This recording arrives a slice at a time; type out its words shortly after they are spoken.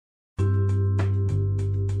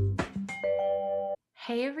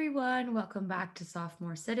Hey everyone, welcome back to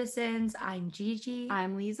Sophomore Citizens. I'm Gigi.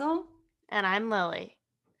 I'm Liesel. And I'm Lily.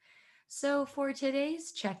 So, for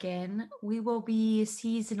today's check in, we will be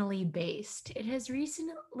seasonally based. It has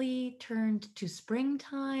recently turned to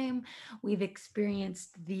springtime. We've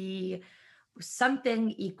experienced the something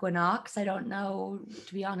equinox. I don't know,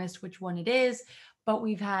 to be honest, which one it is, but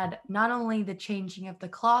we've had not only the changing of the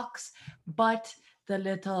clocks, but the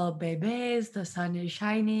little bebes, the sun is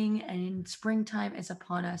shining, and springtime is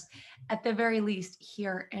upon us, at the very least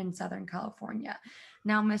here in Southern California.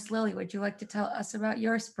 Now, Miss Lily, would you like to tell us about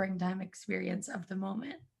your springtime experience of the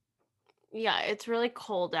moment? Yeah, it's really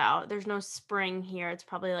cold out. There's no spring here. It's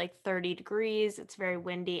probably like 30 degrees. It's very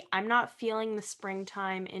windy. I'm not feeling the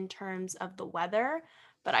springtime in terms of the weather,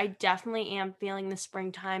 but I definitely am feeling the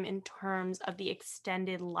springtime in terms of the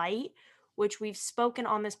extended light, which we've spoken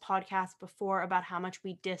on this podcast before about how much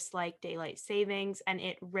we dislike daylight savings and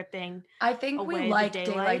it ripping I think we away the like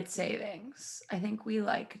daylight daylight. savings. I think we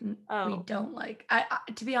Oh, don't like.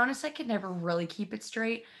 To be honest, I can never really keep it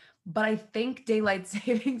straight, but I think daylight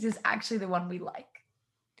savings is actually the one we like.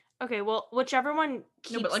 okay. Well, whichever one No, but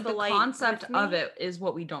keeps like the the light concept with of me. it is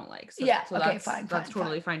what we don't like. So Yeah. so Okay. that's Fine. that's Fine. Fine.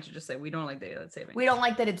 totally fine to just say we don't like daylight We savings. don't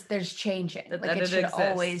like that there's changing. That Like that it it should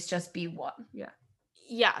always exists. just be one. Yeah.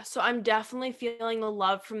 Yeah, so I'm definitely feeling the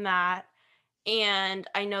love from that. And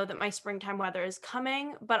I know that my springtime weather is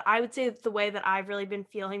coming, but I would say that the way that I've really been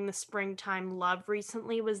feeling the springtime love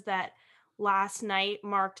recently was that last night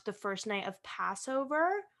marked the first night of Passover,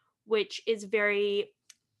 which is very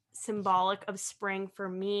symbolic of spring for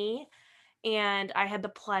me. And I had the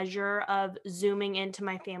pleasure of zooming into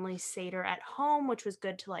my family's Seder at home, which was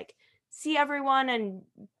good to like see everyone and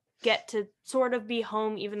get to sort of be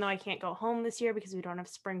home, even though I can't go home this year because we don't have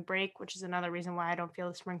spring break, which is another reason why I don't feel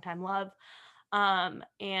the springtime love.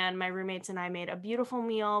 And my roommates and I made a beautiful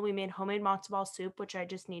meal. We made homemade matzo ball soup, which I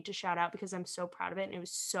just need to shout out because I'm so proud of it and it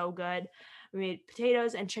was so good. We made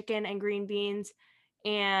potatoes and chicken and green beans.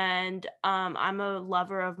 And I'm a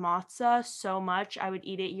lover of matzah so much. I would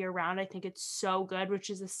eat it year round. I think it's so good, which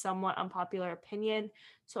is a somewhat unpopular opinion.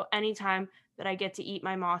 So anytime that I get to eat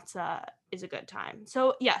my matzah is a good time.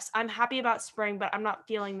 So yes, I'm happy about spring, but I'm not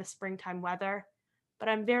feeling the springtime weather. But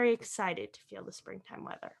I'm very excited to feel the springtime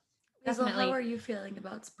weather. Hazel, how Definitely. are you feeling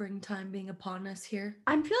about springtime being upon us here?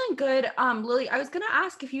 I'm feeling good. Lily, I was gonna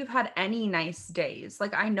ask if you've had any nice days.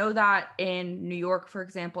 Like I know that in New York, for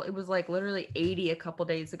example, it was like literally 80 a couple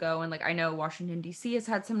days ago. And like I know Washington, DC has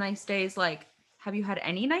had some nice days. Like, have you had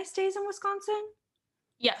any nice days in Wisconsin?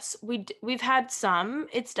 Yes, we've had some.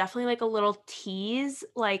 It's definitely like a little tease.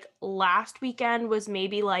 Like last weekend was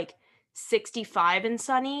maybe like 65 and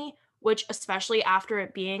sunny, which especially after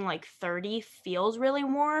it being like 30 feels really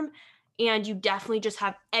warm. And you definitely just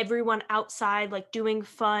have everyone outside like doing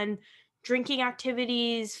fun drinking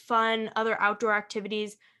activities, fun other outdoor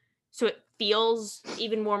activities. So it feels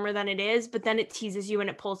even warmer than it is, but then it teases you and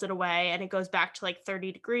it pulls it away and it goes back to like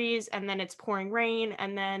 30 degrees and then it's pouring rain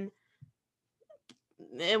and then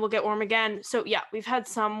it will get warm again. So yeah, we've had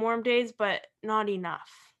some warm days, but not enough.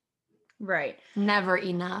 Right. Never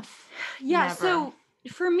enough. Yeah, Never. so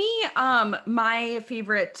for me, my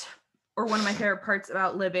favorite or one of my favorite parts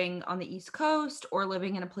about living on the East Coast or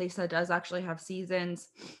living in a place that does actually have seasons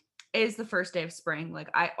is the first day of spring. Like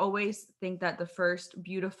I always think that the first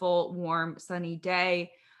beautiful, warm, sunny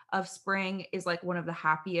day of spring is like one of the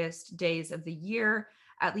happiest days of the year.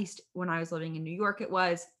 At least when I was living in New York, it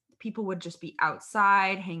was. People would just be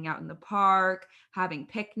outside, hanging out in the park, having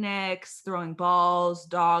picnics, throwing balls,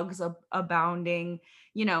 dogs abounding,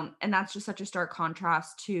 and that's just such a stark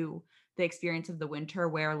contrast to the experience of the winter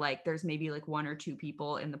where like there's maybe like one or two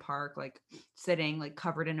people in the park like sitting like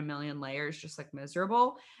covered in a million layers just like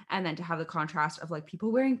miserable, and then to have the contrast of like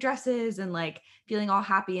people wearing dresses and like feeling all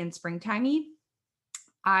happy and springtimey.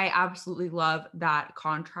 I absolutely love that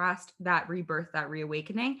contrast, that rebirth, that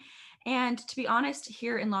reawakening. And to be honest,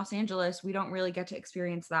 here in Los Angeles, we don't really get to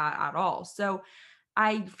experience that at all. So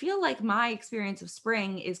I feel like my experience of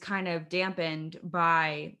spring is kind of dampened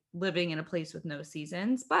by living in a place with no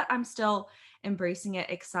seasons, but I'm still embracing it,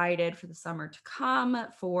 excited for the summer to come,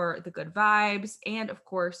 for the good vibes, and of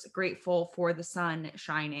course, grateful for the sun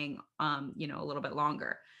shining a little bit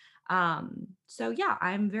longer. So yeah,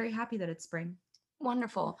 I'm very happy that it's spring.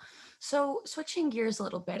 Wonderful. So, switching gears a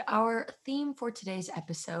little bit, our theme for today's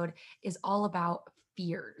episode is all about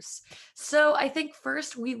fears. So, I think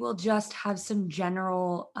first we will just have some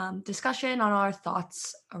general discussion on our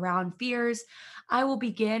thoughts around fears. I will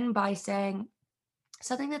begin by saying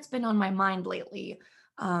something that's been on my mind lately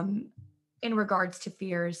um, in regards to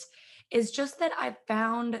fears is just that I've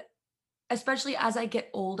found especially as I get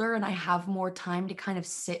older and I have more time to kind of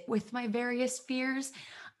sit with my various fears,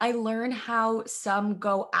 I learn how some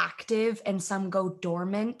go active and some go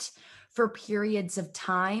dormant for periods of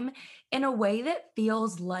time in a way that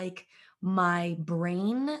feels like my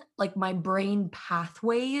brain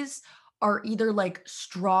pathways are either like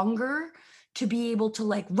stronger to be able to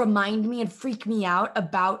like remind me and freak me out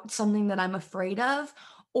about something that I'm afraid of,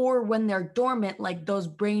 or when they're dormant, like those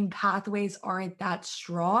brain pathways aren't that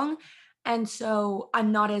strong. And so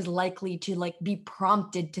I'm not as likely to like be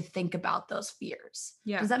prompted to think about those fears.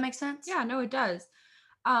 Yeah. Does that make sense? Yeah, no, it does.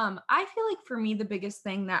 I feel like for me, the biggest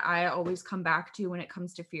thing that I always come back to when it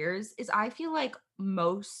comes to fears is I feel like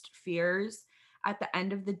most fears at the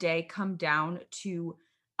end of the day come down to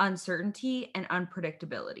uncertainty and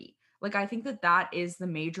unpredictability. Like, I think that that is the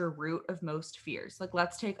major root of most fears. Like,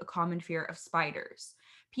 let's take a common fear of spiders.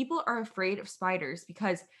 People are afraid of spiders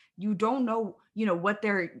because you don't know, what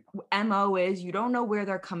their MO is. You don't know where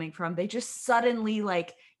they're coming from. They just suddenly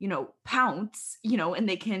like, pounce, and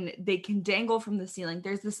they can dangle from the ceiling.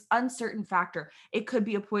 There's this uncertain factor. It could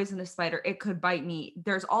be a poisonous spider. It could bite me.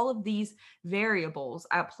 There's all of these variables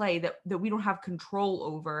at play that we don't have control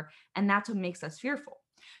over. And that's what makes us fearful.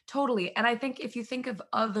 Totally. And I think if you think of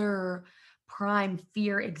other prime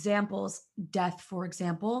fear examples, death, for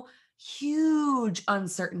example, huge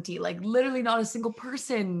uncertainty. Like literally not a single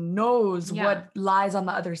person knows Yeah. what lies on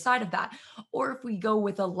the other side of that. Or if we go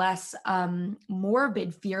with a less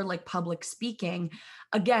morbid fear like public speaking,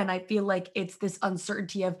 again, I feel like it's this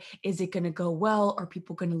uncertainty of, is it going to go well? Are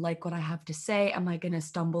people going to like what I have to say? Am I going to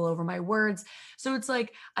stumble over my words? So it's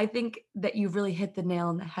like, I think that you've really hit the nail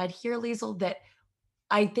on the head here, Liesel, that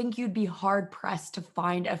I think you'd be hard pressed to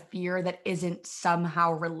find a fear that isn't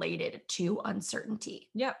somehow related to uncertainty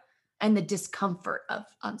Yep. and the discomfort of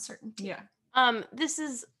uncertainty. Yeah. This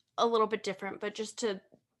is a little bit different, but just to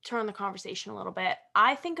turn the conversation a little bit,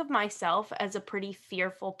 I think of myself as a pretty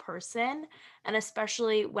fearful person. And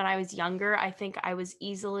especially when I was younger, I think I was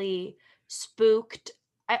easily spooked.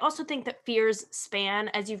 I also think that fears span,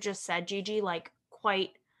 as you've just said, Gigi, like quite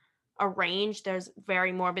a range. There's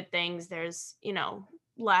very morbid things, there's,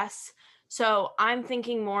 less. So I'm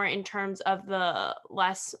thinking more in terms of the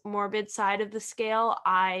less morbid side of the scale.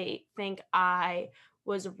 I think I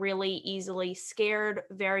was really easily scared,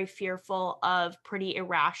 very fearful of pretty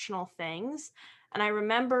irrational things. And I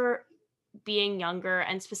remember being younger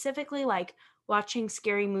and specifically like watching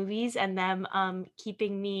scary movies and them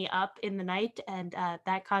keeping me up in the night and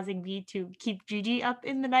that causing me to keep Gigi up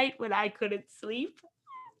in the night when I couldn't sleep.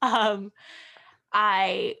 Um,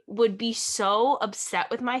 I would be so upset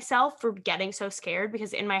with myself for getting so scared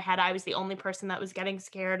because in my head I was the only person that was getting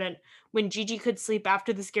scared. And when Gigi could sleep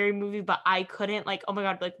after the scary movie, but I couldn't, like, oh my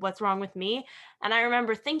God, like what's wrong with me? And I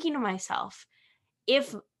remember thinking to myself,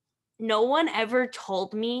 if no one ever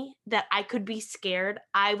told me that I could be scared,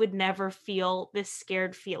 I would never feel this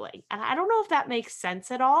scared feeling. And I don't know if that makes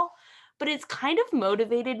sense at all, but it's kind of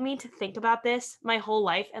motivated me to think about this my whole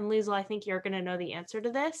life. And Liesl, I think you're going to know the answer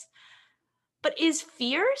to this. But is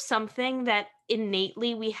fear something that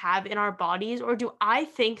innately we have in our bodies, or do I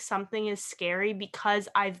think something is scary because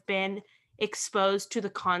I've been exposed to the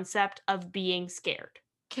concept of being scared?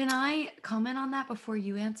 Can I comment on that before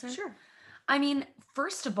you answer? Sure. I mean,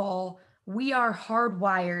 first of all, we are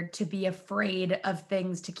hardwired to be afraid of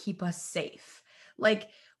things to keep us safe. Like,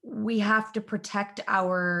 we have to protect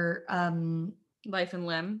our Life and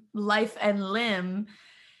limb. life and limb,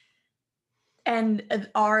 and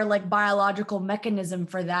our like biological mechanism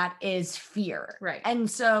for that is fear. Right. And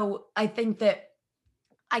so I think that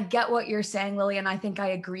I get what you're saying, Lily, and I think I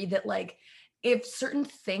agree that like if certain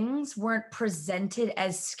things weren't presented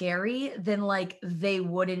as scary, then like they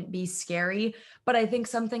wouldn't be scary. But I think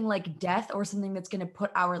something like death or something that's going to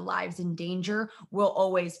put our lives in danger will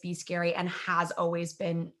always be scary and has always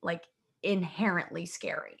been like inherently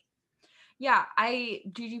scary. Yeah,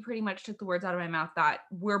 Gigi pretty much took the words out of my mouth that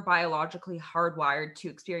we're biologically hardwired to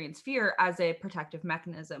experience fear as a protective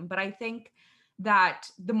mechanism. But I think that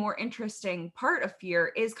the more interesting part of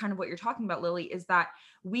fear is kind of what you're talking about, Lily, is that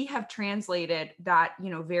we have translated that,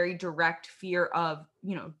 very direct fear of,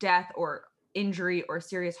 death or injury or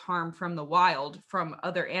serious harm from the wild, from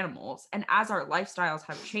other animals. And as our lifestyles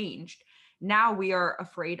have changed, now we are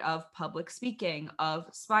afraid of public speaking, of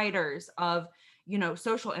spiders, of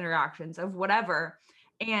social interactions, of whatever.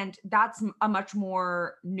 And that's a much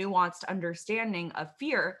more nuanced understanding of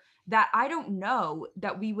fear that I don't know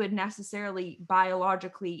that we would necessarily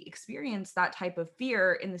biologically experience that type of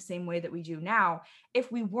fear in the same way that we do now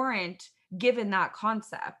if we weren't given that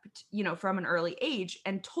concept, from an early age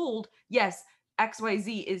and told, yes,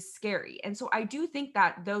 XYZ is scary. And so I do think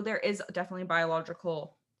that though there is definitely a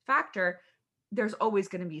biological factor, there's always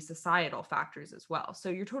going to be societal factors as well. So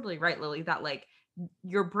you're totally right, Lily, that like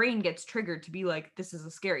your brain gets triggered to be like, this is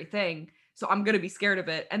a scary thing, so I'm going to be scared of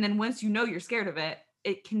it. And then once you know you're scared of it,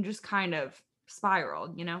 it can just kind of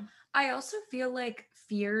spiral, you know? I also feel like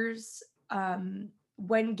fears,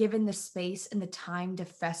 when given the space and the time to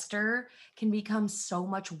fester, can become so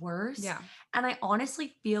much worse. Yeah. And I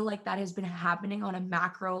honestly feel like that has been happening on a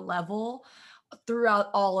macro level throughout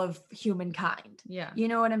all of humankind. Yeah. You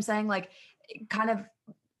know what I'm saying? Like, kind of,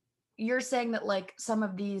 you're saying that like some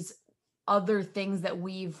of these other things that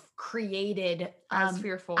we've created As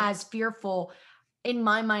fearful. as fearful, in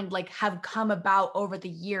my mind, like have come about over the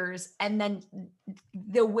years, and then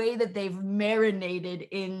the way that they've marinated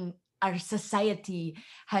in our society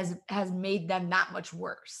has made them that much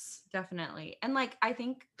worse. Definitely. And like I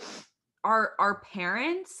think our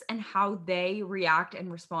parents and how they react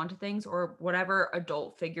and respond to things, or whatever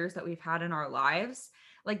adult figures that we've had in our lives,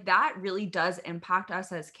 like that really does impact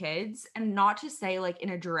us as kids. And not to say like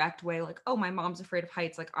in a direct way, like, oh, my mom's afraid of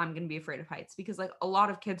heights, like I'm gonna be afraid of heights, because like a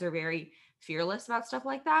lot of kids are very fearless about stuff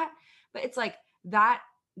like that. But it's like that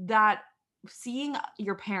seeing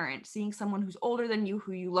your parent, seeing someone who's older than you,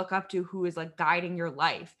 who you look up to, who is like guiding your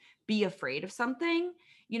life, be afraid of something,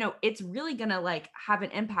 you know, it's really gonna like have an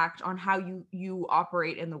impact on how you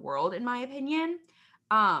operate in the world, in my opinion.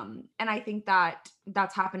 And I think that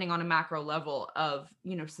that's happening on a macro level of,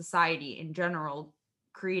 you know, society in general,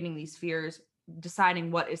 creating these fears, deciding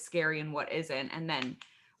what is scary and what isn't, and then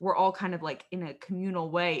we're all kind of like in a communal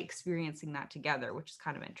way experiencing that together, which is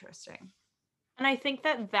kind of interesting. And I think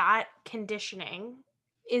that conditioning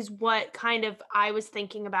is what kind of I was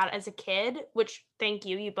thinking about as a kid, which thank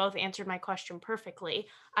you. You both answered my question perfectly.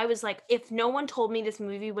 I was like, if no one told me this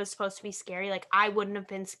movie was supposed to be scary, like I wouldn't have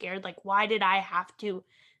been scared. Like, why did I have to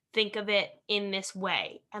think of it in this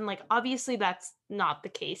way? And like, obviously, that's not the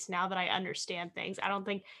case now that I understand things. I don't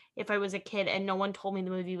think if I was a kid and no one told me the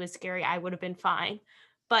movie was scary, I would have been fine.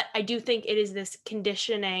 But I do think it is this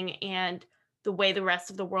conditioning and the way the rest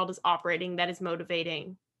of the world is operating that is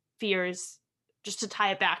motivating fears, just to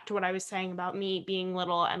tie it back to what I was saying about me being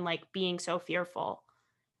little and like being so fearful,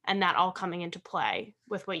 and that all coming into play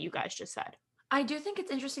with what you guys just said. I do think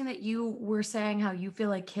it's interesting that you were saying how you feel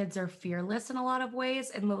like kids are fearless in a lot of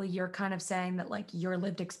ways. And Lily, you're kind of saying that like your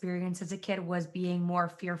lived experience as a kid was being more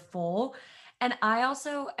fearful. And I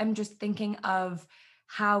also am just thinking of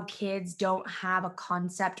how kids don't have a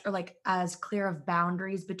concept or like as clear of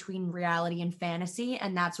boundaries between reality and fantasy.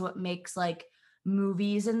 And that's what makes like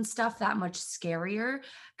movies and stuff that much scarier.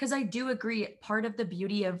 Because I do agree, part of the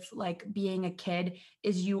beauty of like being a kid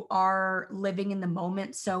is you are living in the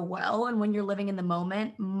moment so well. And when you're living in the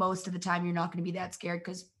moment, most of the time you're not going to be that scared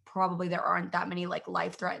because probably there aren't that many like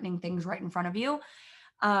life-threatening things right in front of you.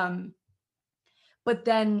 But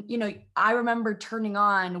then, you know, I remember turning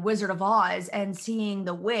on Wizard of Oz and seeing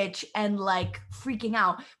the witch and like freaking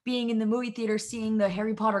out, being in the movie theater, seeing the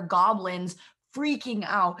Harry Potter goblins, freaking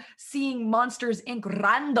out, seeing Monsters Inc.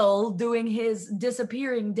 Randall doing his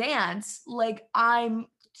disappearing dance. Like I'm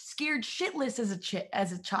scared shitless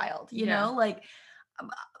as a child, you know, like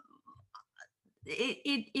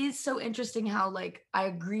it is so interesting how like I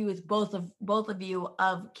agree with both of you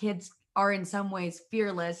of kids are in some ways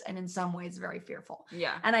fearless and in some ways very fearful.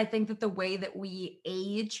 Yeah. And I think that the way that we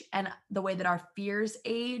age and the way that our fears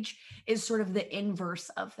age is sort of the inverse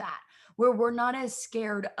of that, where we're not as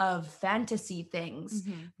scared of fantasy things,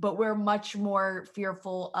 but we're much more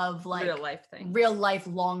fearful of like real life things, real life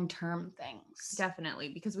long-term things. Definitely,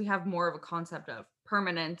 because we have more of a concept of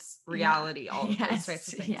permanence, reality, all of those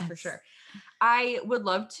types of things, for sure. I would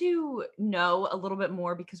love to know a little bit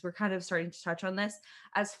more, because we're kind of starting to touch on this,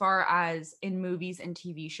 as far as in movies and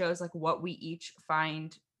TV shows, like what we each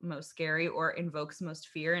find most scary or invokes most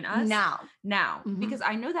fear in us now. Because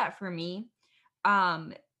I know that for me,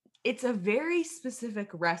 it's a very specific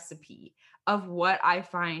recipe of what I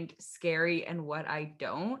find scary and what I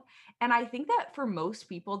don't. And I think that for most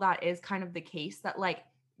people, that is kind of the case, that like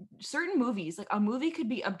certain movies, like a movie could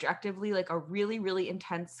be objectively like a really, really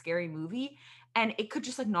intense, scary movie, and it could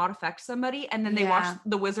just like not affect somebody. And then they watch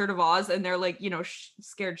The Wizard of Oz and they're like, you know,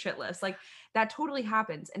 scared shitless. Like that totally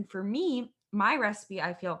happens. And for me, my recipe,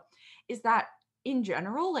 I feel, is that in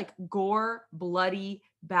general, like gore, bloody,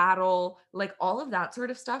 battle, like all of that sort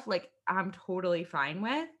of stuff, like I'm totally fine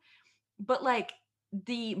with. But like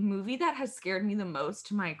the movie that has scared me the most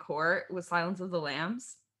to my core was Silence of the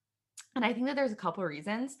Lambs. And I think that there's a couple of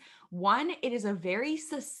reasons. One, it is a very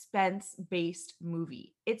suspense-based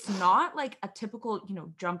movie. It's not like a typical,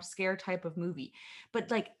 jump scare type of movie,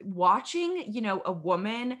 but like watching, a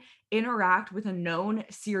woman interact with a known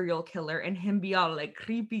serial killer and him be all like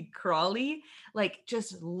creepy crawly, like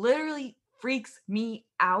just literally freaks me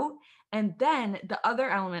out. And then the other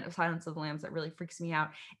element of Silence of the Lambs that really freaks me out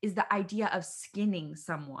is the idea of skinning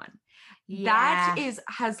someone. That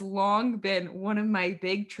has long been one of my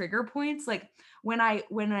big trigger points. Like when I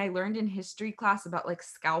learned in history class about like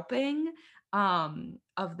scalping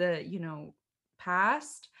of the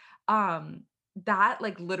past, that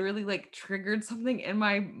like literally like triggered something in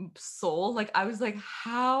my soul. Like I was like,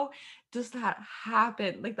 how does that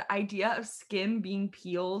happen? Like the idea of skin being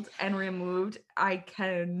peeled and removed, I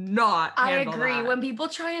cannot handle agree. that. When people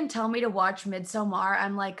try and tell me to watch Midsommar,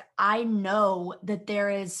 I'm like, I know that there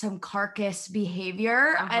is some carcass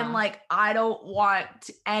behavior, and like, I don't want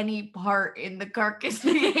any part in the carcass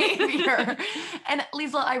behavior. And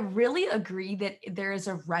Lisa, I really agree that there is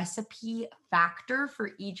a recipe factor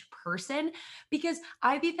for each person, because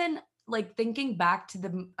I've even like thinking back to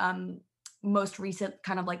the most recent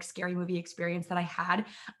kind of like scary movie experience that I had,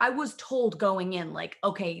 I was told going in like,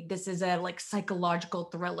 okay, this is a like psychological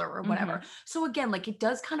thriller or whatever. So again, like it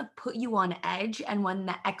does kind of put you on edge. And when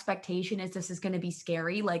the expectation is this is going to be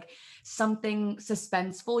scary, like something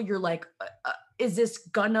suspenseful, you're like, is this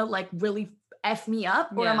gonna like really F me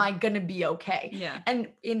up, or am I gonna be okay? Yeah. And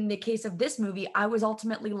in the case of this movie, I was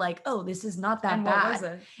ultimately like, oh, this is not that And bad. what was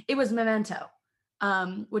it? It was Memento.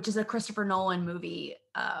 Which is a Christopher Nolan movie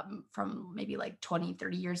from maybe like 20,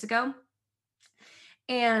 30 years ago.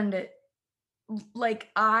 And like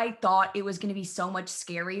I thought it was going to be so much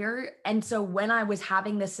scarier. And so when I was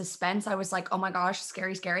having this suspense, I was like, oh my gosh,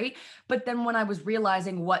 scary, scary. But then when I was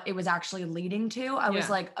realizing what it was actually leading to, I was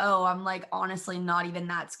like, oh, I'm like honestly not even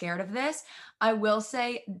that scared of this. I will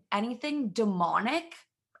say anything demonic,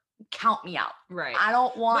 count me out. Right. I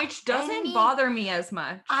don't want, which doesn't bother me as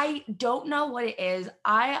much. I don't know what it is.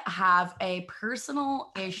 I have a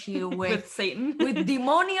personal issue with Satan, with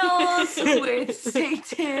demonios, with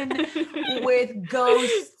Satan, with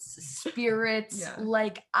ghosts, spirits. Yeah.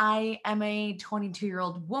 Like I am a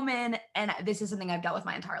 22-year-old woman, and this is something I've dealt with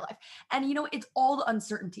my entire life. And it's all the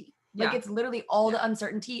uncertainty. Like it's literally all the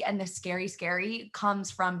uncertainty, and the scary comes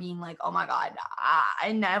from being like, oh my God,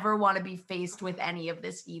 I never want to be faced with any of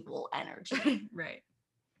this evil energy. Right.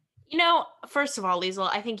 First of all, Liesl,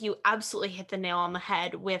 I think you absolutely hit the nail on the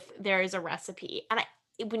head with there is a recipe. And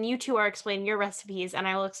when you two are explaining your recipes, and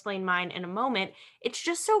I will explain mine in a moment, it's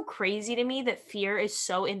just so crazy to me that fear is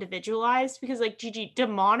so individualized, because like, Gigi,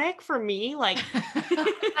 demonic for me, like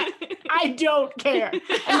I don't care.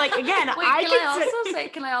 And like, again,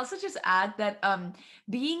 Wait, can I also just add that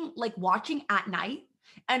being like watching at night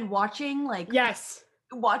and watching like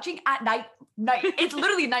watching at night, it's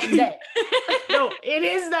literally night and day. No, it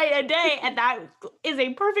is night and day. And that is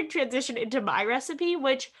a perfect transition into my recipe,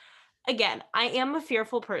 which again, I am a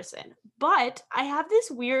fearful person, but I have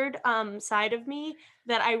this weird side of me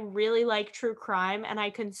that I really like true crime, and I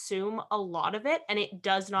consume a lot of it, and it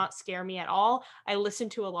does not scare me at all. I listen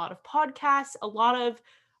to a lot of podcasts,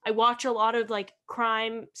 I watch a lot of like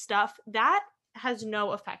crime stuff. That has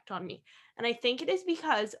no effect on me. And I think it is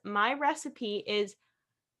because my recipe is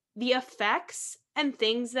the effects and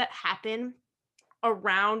things that happen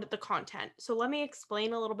around the content. So let me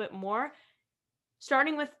explain a little bit more.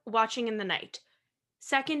 Starting with watching in the night.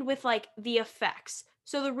 Second, with like the effects.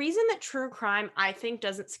 So the reason that true crime, I think,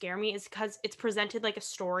 doesn't scare me is because it's presented like a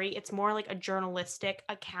story. It's more like a journalistic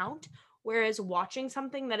account. Whereas watching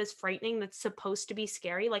something that is frightening, that's supposed to be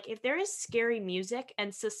scary, like if there is scary music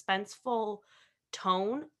and suspenseful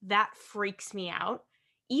tone, that freaks me out.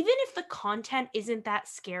 Even if the content isn't that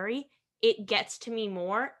scary, it gets to me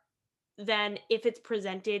more than if it's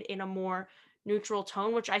presented in a more neutral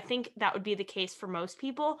tone, which I think that would be the case for most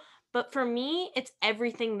people. But for me, it's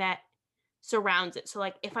everything that surrounds it. So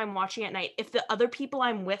like if I'm watching at night, if the other people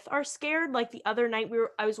I'm with are scared, like the other night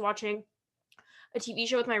I was watching a TV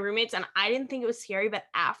show with my roommates, and I didn't think it was scary, but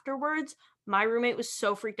afterwards my roommate was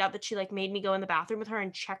so freaked out that she like made me go in the bathroom with her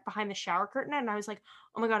and check behind the shower curtain, and I was like,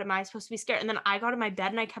 oh my God, am I supposed to be scared? And then I got in my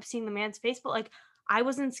bed and I kept seeing the man's face, but like I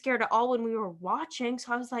wasn't scared at all when we were watching.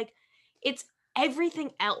 So I was like, it's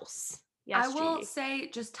everything else. Yes, I will Gigi. say,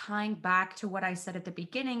 just tying back to what I said at the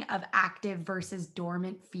beginning of active versus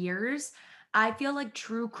dormant fears, I feel like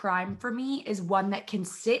true crime for me is one that can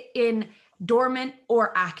sit in dormant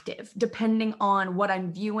or active, depending on what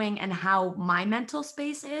I'm viewing and how my mental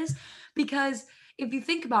space is. Because if you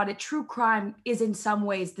think about it, true crime is in some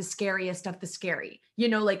ways the scariest of the scary. You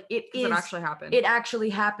know, like it actually happened. It actually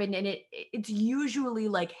happened, and it's usually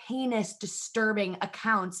like heinous, disturbing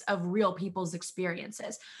accounts of real people's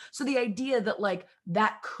experiences. So the idea that like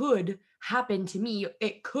that could happen to me,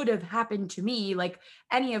 it could have happened to me, like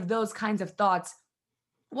any of those kinds of thoughts,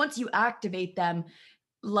 once you activate them,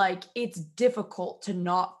 like it's difficult to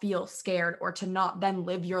not feel scared or to not then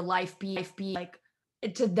live your life be like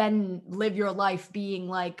to then live your life being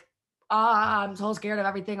like, I'm so scared of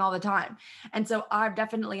everything all the time. And so I've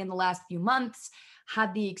definitely in the last few months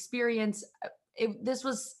had the experience. This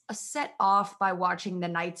was a set off by watching The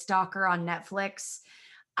Night Stalker on Netflix.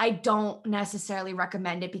 I don't necessarily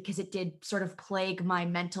recommend it because it did sort of plague my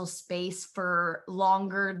mental space for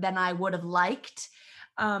longer than I would have liked.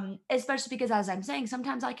 Especially because, as I'm saying,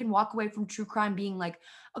 sometimes I can walk away from true crime being like,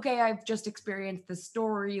 okay, I've just experienced this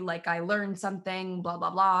story, like I learned something, blah,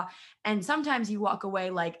 blah, blah. And sometimes you walk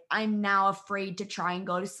away like, I'm now afraid to try and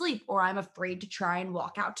go to sleep, or I'm afraid to try and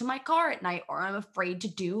walk out to my car at night, or I'm afraid to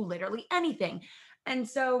do literally anything. And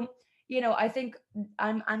so, I think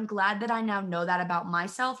I'm glad that I now know that about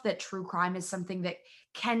myself, that true crime is something that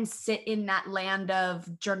can sit in that land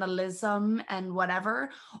of journalism and whatever,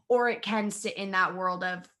 or it can sit in that world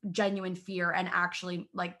of genuine fear and actually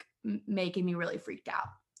like making me really freaked out.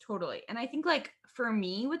 Totally. And I think like for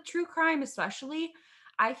me with true crime, especially,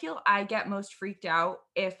 I feel I get most freaked out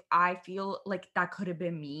if I feel like that could have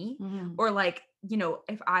been me, or like,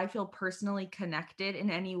 if I feel personally connected in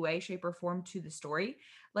any way, shape, or form to the story.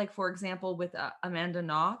 Like, for example, with Amanda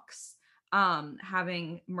Knox,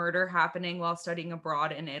 having murder happening while studying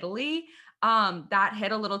abroad in Italy. That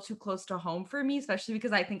hit a little too close to home for me, especially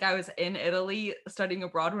because I think I was in Italy studying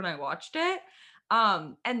abroad when I watched it.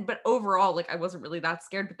 But overall, like I wasn't really that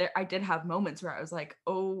scared, but I did have moments where I was like,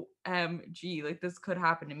 OMG, like this could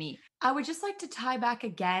happen to me. I would just like to tie back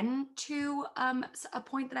again to a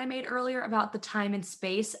point that I made earlier about the time and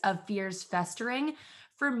space of fears festering.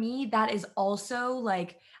 For me, that is also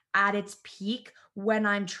like at its peak when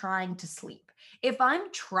I'm trying to sleep. If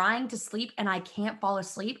I'm trying to sleep and I can't fall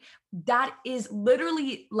asleep, that is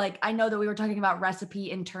literally like, I know that we were talking about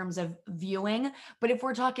recipe in terms of viewing, but if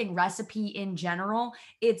we're talking recipe in general,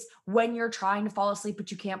 it's when you're trying to fall asleep,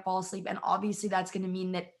 but you can't fall asleep. And obviously, that's going to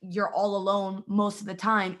mean that you're all alone most of the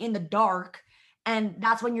time in the dark. And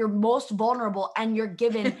that's when you're most vulnerable and you're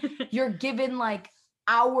given like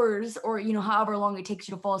hours or, however long it takes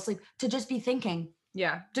you to fall asleep to just be thinking.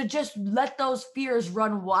 Yeah. To just let those fears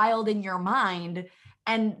run wild in your mind.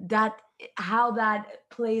 And how that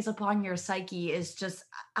plays upon your psyche is just,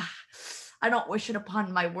 I don't wish it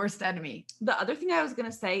upon my worst enemy. The other thing I was going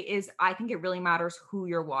to say is I think it really matters who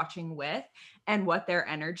you're watching with and what their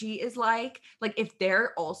energy is like. Like if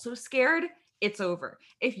they're also scared, it's over.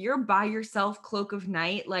 If you're by yourself, cloak of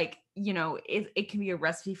night, like, it can be a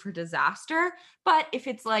recipe for disaster. But if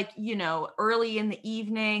it's like, early in the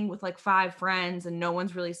evening with like 5 friends and no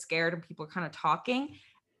one's really scared and people are kind of talking,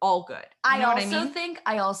 all good. I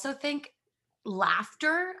also think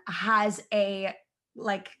laughter has a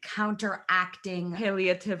like counteracting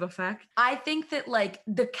palliative effect. I think that like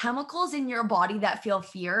the chemicals in your body that feel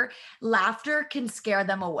fear, laughter can scare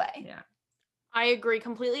them away. Yeah. I agree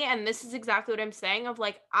completely. And this is exactly what I'm saying of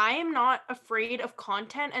like, I am not afraid of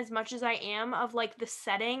content as much as I am of like the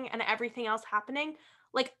setting and everything else happening.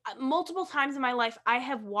 Like multiple times in my life, I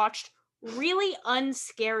have watched really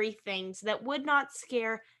unscary things that would not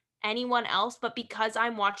scare anyone else. But because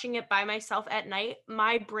I'm watching it by myself at night,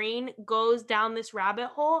 my brain goes down this rabbit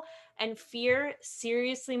hole and fear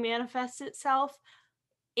seriously manifests itself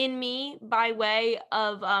in me by way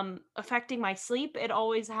of affecting my sleep. It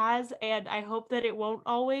always has, and I hope that it won't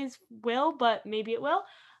always will, but maybe it will.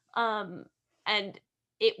 And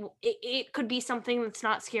it could be something that's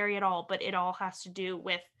not scary at all, but it all has to do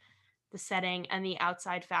with the setting and the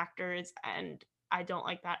outside factors, and I don't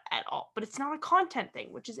like that at all. But it's not a content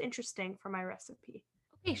thing, which is interesting for my recipe.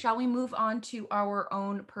 Okay, shall we move on to our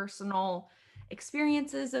own personal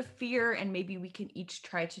experiences of fear, and maybe we can each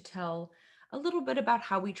try to tell a little bit about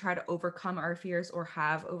how we try to overcome our fears or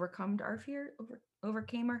have overcome our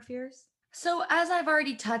overcame our fears. So as I've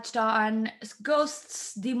already touched on,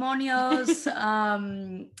 ghosts, demonios,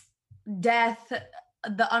 death,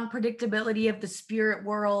 the unpredictability of the spirit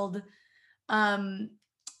world,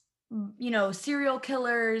 serial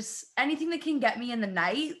killers, anything that can get me in the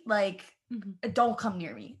night, like don't come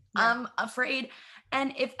near me. Yeah. I'm afraid.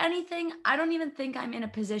 And if anything, I don't even think I'm in a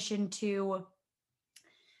position to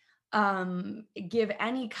give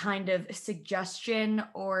any kind of suggestion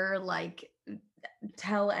or like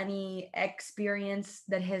tell any experience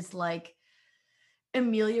that has like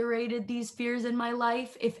ameliorated these fears in my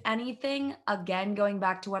life. If anything, again, going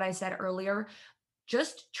back to what I said earlier,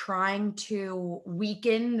 just trying to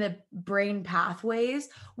weaken the brain pathways,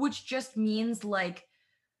 which just means like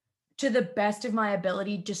to the best of my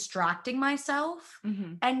ability, distracting myself.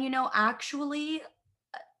 Mm-hmm. And, actually,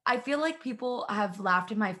 I feel like people have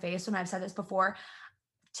laughed in my face when I've said this before.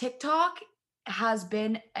 TikTok has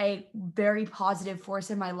been a very positive force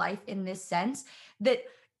in my life in this sense that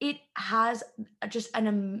it has just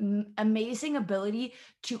an amazing ability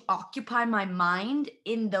to occupy my mind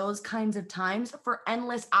in those kinds of times for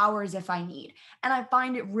endless hours if I need. And I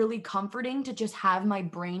find it really comforting to just have my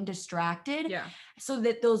brain distracted Yeah. so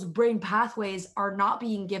that those brain pathways are not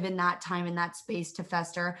being given that time and that space to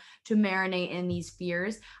fester, to marinate in these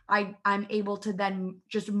fears. I'm able to then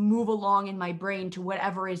just move along in my brain to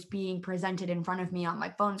whatever is being presented in front of me on my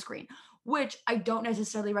phone screen, which I don't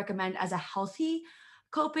necessarily recommend as a healthy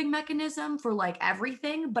coping mechanism for like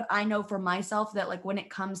everything. But I know for myself that like when it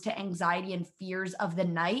comes to anxiety and fears of the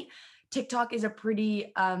night, TikTok is a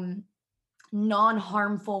pretty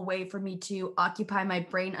non-harmful way for me to occupy my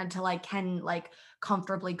brain until I can like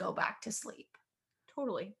comfortably go back to sleep.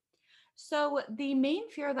 Totally. So, the main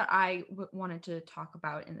fear that I wanted to talk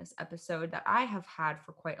about in this episode that I have had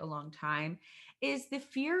for quite a long time is the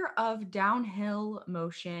fear of downhill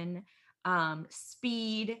motion,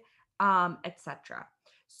 speed, etc.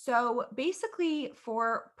 So, basically,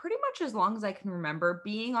 for pretty much as long as I can remember,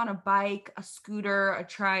 being on a bike, a scooter, a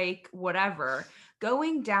trike, whatever,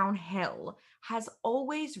 going downhill has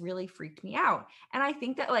always really freaked me out. And I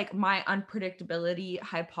think that like my unpredictability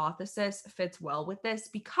hypothesis fits well with this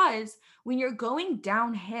because when you're going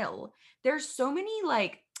downhill, there's so many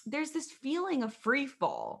like there's this feeling of free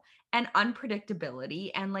fall and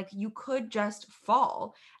unpredictability and like you could just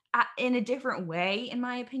fall in a different way in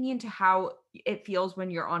my opinion to how it feels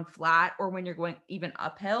when you're on flat or when you're going even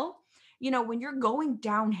uphill. When you're going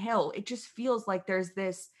downhill, it just feels like there's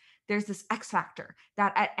this X factor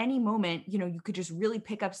that at any moment, you could just really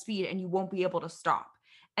pick up speed and you won't be able to stop.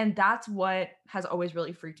 And that's what has always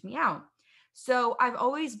really freaked me out. So I've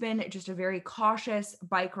always been just a very cautious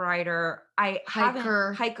bike rider.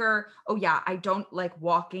 Hiker. Oh yeah, I don't like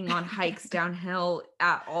walking on hikes downhill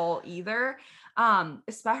at all either.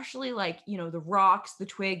 Especially like, the rocks, the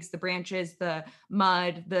twigs, the branches, the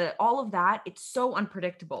mud, all of that. It's so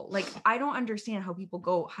unpredictable. Like I don't understand how people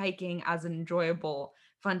go hiking as an enjoyable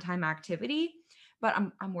fun time activity, but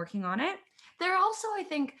I'm working on it. There also, I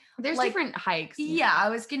think, there's like, different hikes. Yeah,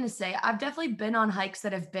 I was gonna say, I've definitely been on hikes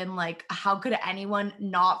that have been like, how could anyone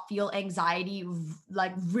not feel anxiety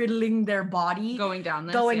like riddling their body going down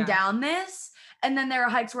this? And then there are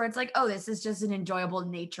hikes where it's like, oh, this is just an enjoyable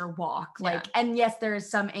nature walk. Like, and yes, there is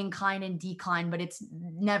some incline and decline, but it's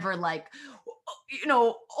never like,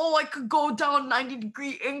 oh, I could go down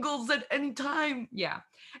 90-degree angles at any time. Yeah.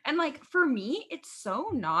 And like for me, it's so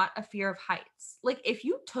not a fear of heights. Like if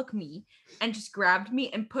you took me and just grabbed me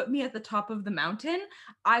and put me at the top of the mountain,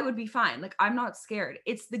 I would be fine. Like I'm not scared.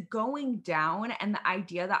 It's the going down and the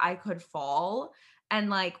idea that I could fall and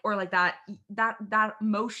like or like that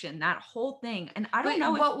motion, that whole thing. And I don't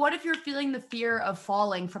know. But what if you're feeling the fear of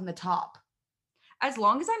falling from the top? As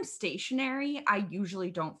long as I'm stationary, I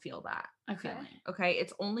usually don't feel that. Okay. Feeling. Okay.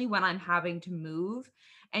 It's only when I'm having to move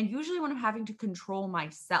and usually when I'm having to control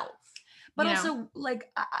myself. But also, like,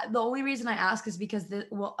 the only reason I ask is because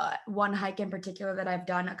one hike in particular that I've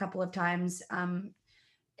done a couple of times,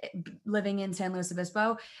 living in San Luis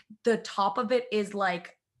Obispo, the top of it is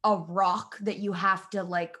like a rock that you have to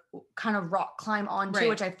like kind of rock climb onto, right,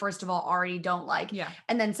 which I first of all already don't like. Yeah.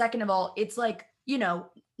 And then second of all, it's like,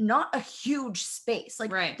 not a huge space. Like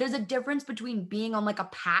there's a difference between being on like a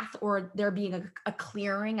path or there being a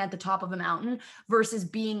clearing at the top of a mountain versus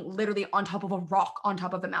being literally on top of a rock on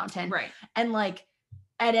top of a mountain. Right. And like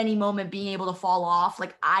at any moment being able to fall off.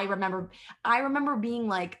 Like I remember being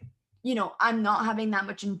like, I'm not having that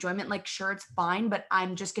much enjoyment. Like, sure, it's fine, but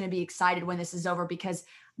I'm just going to be excited when this is over because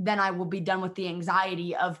then I will be done with the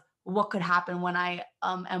anxiety of what could happen when I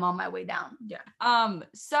am on my way down. Yeah.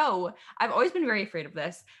 So I've always been very afraid of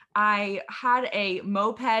this. I had a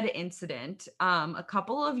moped incident a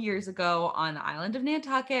couple of years ago on the island of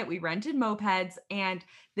Nantucket. We rented mopeds and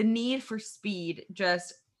the need for speed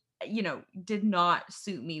just did not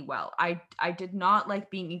suit me well. I did not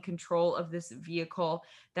like being in control of this vehicle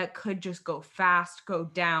that could just go fast, go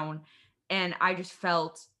down. And I just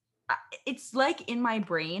felt it's like in my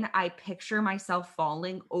brain, I picture myself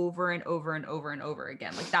falling over and over and over and over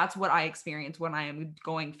again. Like that's what I experience when I am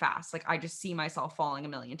going fast. Like I just see myself falling a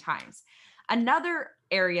million times. Another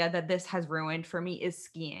area that this has ruined for me is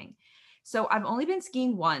skiing. So I've only been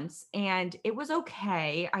skiing once and it was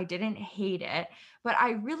okay. I didn't hate it, but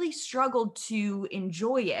I really struggled to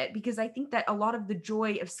enjoy it because I think that a lot of the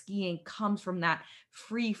joy of skiing comes from that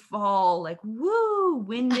free fall, like, woo,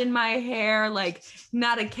 wind in my hair, like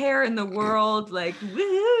not a care in the world, like,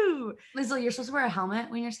 woo. Lizzle, you're supposed to wear a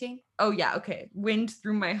helmet when you're skiing? Oh yeah, okay. Wind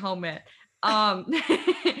through my helmet. Um,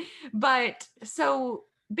 but so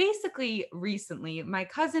basically recently my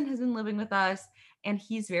cousin has been living with us and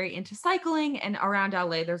he's very into cycling, and around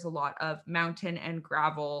LA there's a lot of mountain and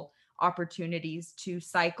gravel opportunities to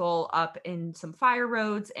cycle up in some fire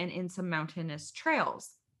roads and in some mountainous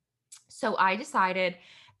trails. So I decided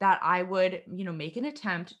that I would, make an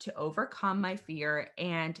attempt to overcome my fear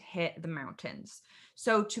and hit the mountains.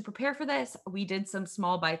 So to prepare for this, we did some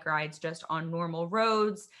small bike rides just on normal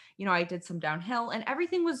roads. I did some downhill and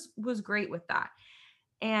everything was great with that.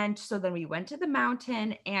 And so then we went to the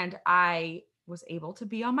mountain and I was able to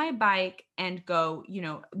be on my bike and go,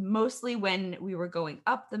 mostly when we were going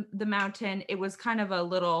up the mountain, it was kind of a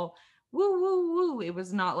little woo, woo, woo. It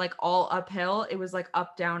was not like all uphill. It was like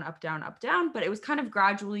up, down, up, down, up, down, but it was kind of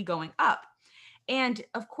gradually going up. And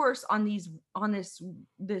of course, on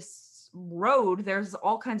this road, there's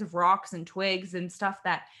all kinds of rocks and twigs and stuff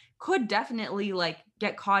that could definitely like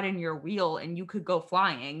get caught in your wheel and you could go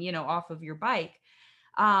flying, off of your bike.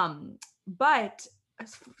 But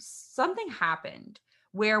something happened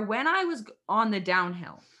where when I was on the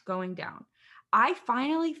downhill going down, I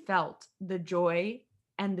finally felt the joy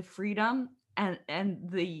and the freedom and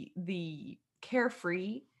the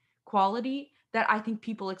carefree quality that I think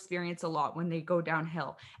people experience a lot when they go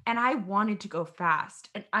downhill. And I wanted to go fast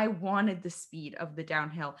and I wanted the speed of the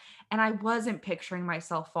downhill. And I wasn't picturing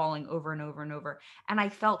myself falling over and over and over. And I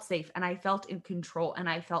felt safe and I felt in control and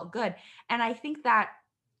I felt good. And I think that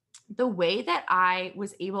the way that I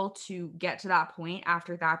was able to get to that point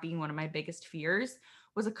after that being one of my biggest fears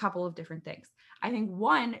was a couple of different things. I think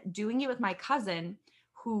one, doing it with my cousin,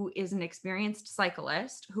 who is an experienced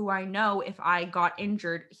cyclist, who I know if I got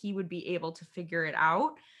injured, he would be able to figure it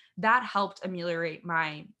out. That helped ameliorate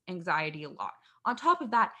my anxiety a lot. On top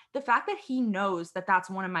of that, the fact that he knows that that's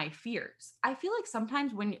one of my fears. I feel like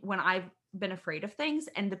sometimes when I've been afraid of things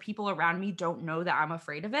and the people around me don't know that I'm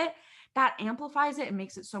afraid of it, that amplifies it and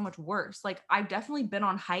makes it so much worse. Like I've definitely been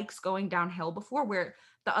on hikes going downhill before where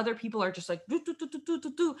the other people are just like, do, do, do, do, do,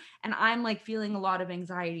 do, do, and I'm like feeling a lot of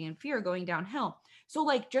anxiety and fear going downhill. So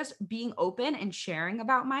like just being open and sharing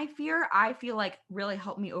about my fear, I feel like really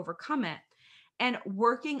helped me overcome it. And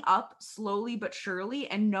working up slowly but surely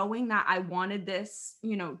and knowing that I wanted this,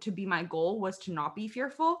 to be my goal was to not be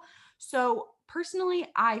fearful. So personally,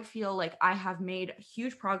 I feel like I have made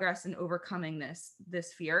huge progress in overcoming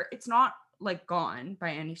this fear. It's not like gone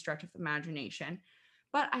by any stretch of imagination,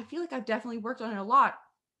 but I feel like I've definitely worked on it a lot.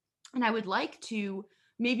 And I would like to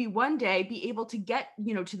maybe one day be able to get,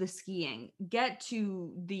 to the skiing, get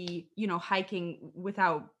to the, hiking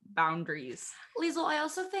without boundaries. Liesl, I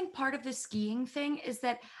also think part of the skiing thing is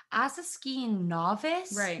that as a skiing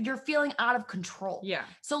novice, Right. you're feeling out of control. Yeah.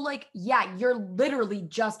 So like, yeah, you're literally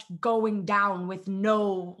just going down with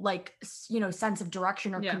no like, sense of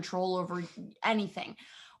direction or control over anything.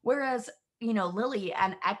 Whereas Lily,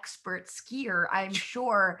 an expert skier, I'm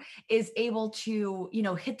sure is able to,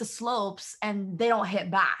 hit the slopes and they don't hit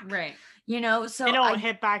back. Right. So they don't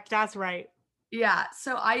hit back. That's right. Yeah.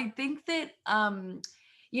 So I think that,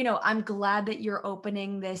 I'm glad that you're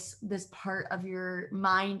opening this part of your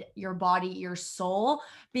mind, your body, your soul,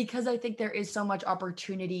 because I think there is so much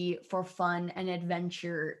opportunity for fun and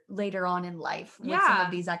adventure later on in life with some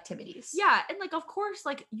of these activities. Yeah. And like, of course,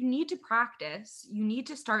 like you need to practice, you need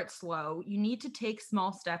to start slow, you need to take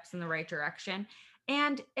small steps in the right direction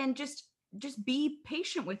and just be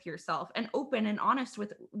patient with yourself and open and honest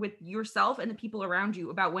with yourself and the people around you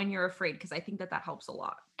about when you're afraid, because I think that helps a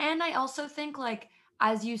lot. And I also think, like,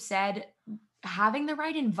 as you said, having the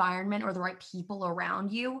right environment or the right people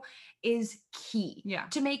around you is key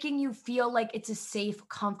to making you feel like it's a safe,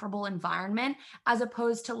 comfortable environment, as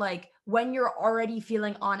opposed to like when you're already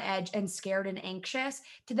feeling on edge and scared and anxious,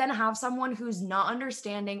 to then have someone who's not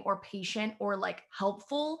understanding or patient or like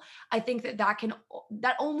helpful. I think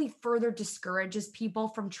that only further discourages people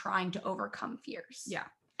from trying to overcome fears. Yeah.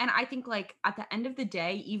 And I think like at the end of the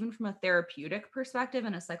day, even from a therapeutic perspective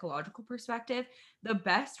and a psychological perspective, the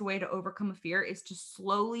best way to overcome a fear is to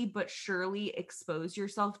slowly but surely expose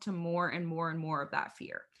yourself to more and more and more of that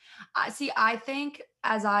fear. See, I think,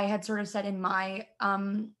 as I had sort of said in my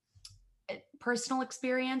personal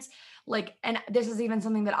experience, like, and this is even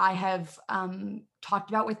something that I have talked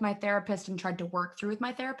about with my therapist and tried to work through with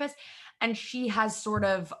my therapist. And she has sort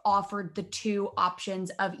of offered the two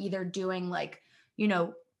options of either doing like, you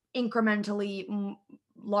know, incrementally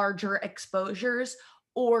larger exposures,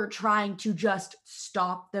 or trying to just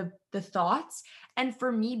stop the thoughts. And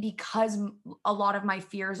for me, because a lot of my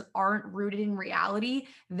fears aren't rooted in reality,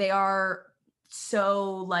 they are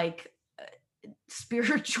so like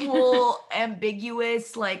spiritual,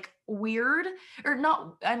 ambiguous, like weird, or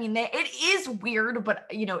not. I mean, it is weird, but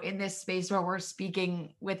you know, in this space where we're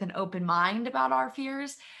speaking with an open mind about our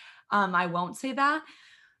fears, I won't say that.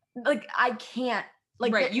 Like, I can't,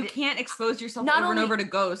 like, right. You can't expose yourself not over and only over to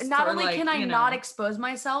ghosts. not or only like, can I you not know. expose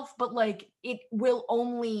myself, but like it will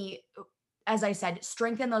only, as I said,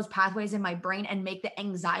 strengthen those pathways in my brain and make the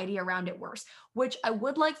anxiety around it worse. Which I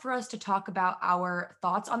would like for us to talk about our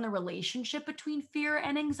thoughts on the relationship between fear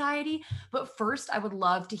and anxiety. But first, I would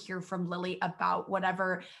love to hear from Lily about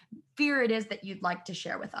whatever fear it is that you'd like to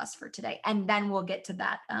share with us for today. And then we'll get to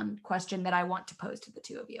that question that I want to pose to the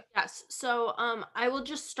two of you. Yes. So I will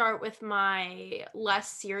just start with my less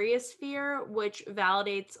serious fear, which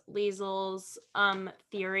validates Liesel's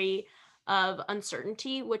theory of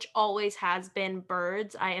uncertainty, which always has been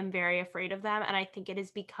birds. I am very afraid of them, and I think it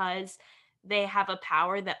is because they have a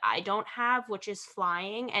power that I don't have, which is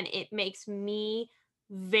flying, and it makes me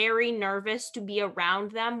very nervous to be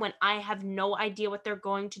around them when I have no idea what they're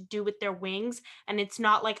going to do with their wings, and it's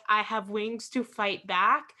not like I have wings to fight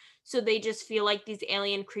back. So they just feel like these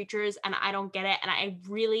alien creatures, and I don't get it. And I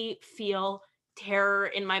really feel terror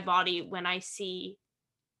in my body when I see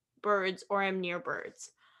birds or am near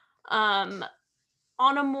birds. Um,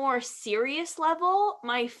 on a more serious level,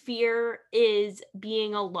 my fear is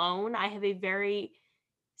being alone. I have a very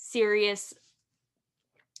serious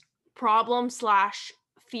problem slash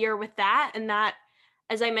fear with that. And that,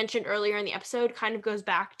 as I mentioned earlier in the episode, kind of goes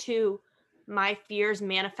back to my fears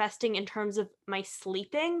manifesting in terms of my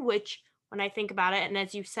sleeping, which when I think about it, and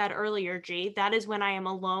as you said earlier, G, that is when I am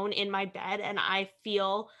alone in my bed and I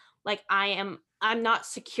feel like I'm not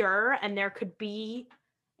secure and there could be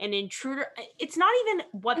an intruder. It's not even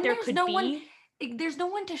what And there could be. There's no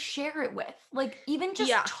one to share it with. Like, even just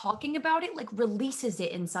Yeah. talking about it like releases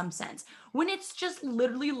it in some sense. When it's just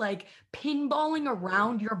literally like pinballing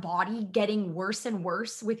around your body, getting worse and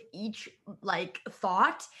worse with each like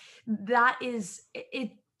thought, it's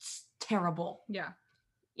terrible. Yeah.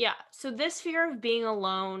 Yeah. So this fear of being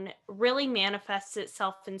alone really manifests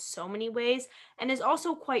itself in so many ways and is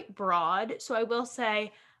also quite broad. So I will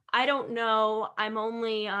say, I don't know. I'm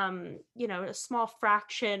only a small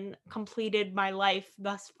fraction completed my life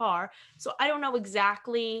thus far. So I don't know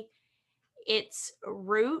exactly its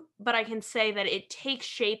root, but I can say that it takes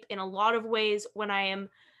shape in a lot of ways. When I am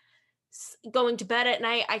going to bed at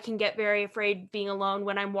night, I can get very afraid being alone.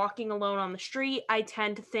 When I'm walking alone on the street, I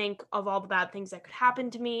tend to think of all the bad things that could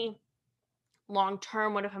happen to me long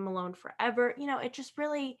term. What if I'm alone forever? It just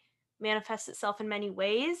really manifests itself in many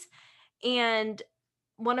ways. And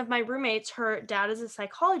one of my roommates, her dad is a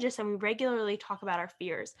psychologist, and we regularly talk about our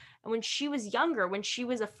fears. And when she was younger, when she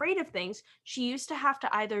was afraid of things, she used to have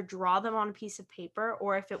to either draw them on a piece of paper,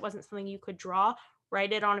 or if it wasn't something you could draw,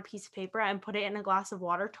 write it on a piece of paper and put it in a glass of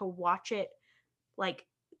water to watch it like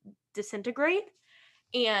disintegrate.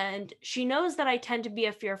 And she knows that I tend to be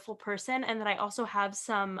a fearful person and that I also have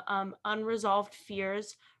some unresolved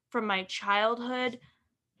fears from my childhood.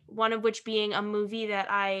 One of which being a movie that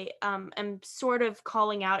I am sort of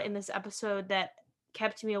calling out in this episode that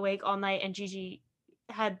kept me awake all night, and Gigi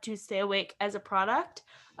had to stay awake as a product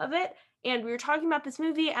of it. And we were talking about this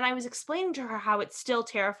movie, and I was explaining to her how it still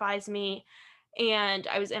terrifies me. And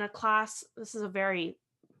I was in a class, this is a very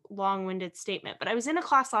long-winded statement, but I was in a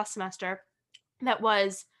class last semester that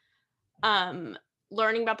was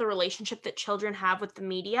learning about the relationship that children have with the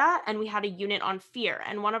media, and we had a unit on fear,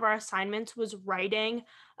 and one of our assignments was writing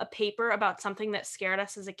a paper about something that scared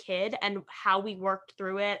us as a kid and how we worked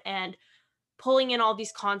through it, and pulling in all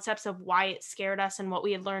these concepts of why it scared us and what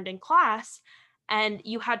we had learned in class. And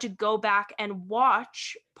you had to go back and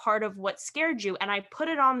watch part of what scared you, and I put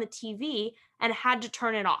it on the TV and had to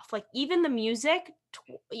turn it off. Like, even the music,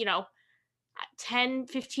 10,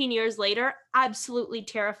 15 years later, absolutely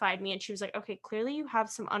terrified me. And she was like, okay, clearly you have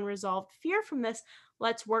some unresolved fear from this.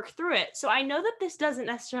 Let's work through it. So I know that this doesn't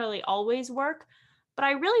necessarily always work, but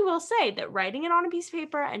I really will say that writing it on a piece of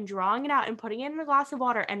paper and drawing it out and putting it in a glass of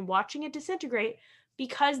water and watching it disintegrate,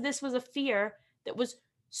 because this was a fear that was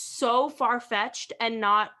so far-fetched and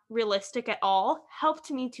not realistic at all,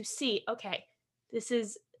 helped me to see, okay, this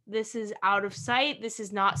is out of sight. This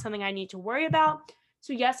is not something I need to worry about.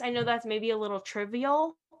 So yes, I know that's maybe a little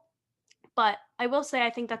trivial, but I will say I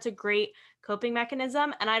think that's a great coping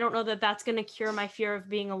mechanism. And I don't know that that's going to cure my fear of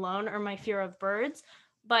being alone or my fear of birds,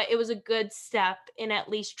 but it was a good step in at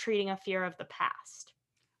least treating a fear of the past.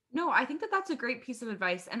 No, I think that that's a great piece of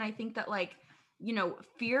advice. And I think that, like,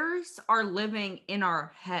 fears are living in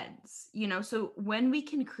our heads, so when we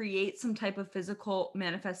can create some type of physical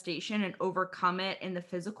manifestation and overcome it in the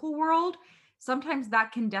physical world, sometimes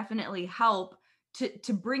that can definitely help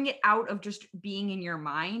to bring it out of just being in your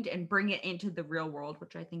mind and bring it into the real world,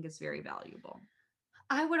 which I think is very valuable.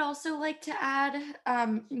 I would also like to add,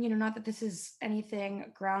 not that this is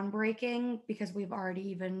anything groundbreaking because we've already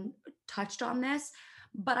even touched on this,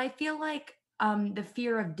 but I feel like the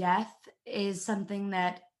fear of death is something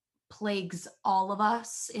that plagues all of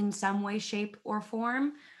us in some way, shape, or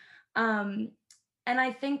form. Um, and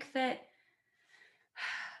I think that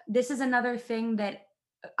this is another thing that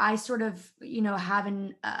I sort of, have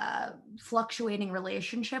an fluctuating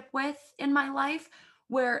relationship with in my life,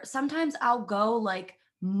 where sometimes I'll go like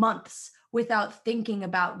months without thinking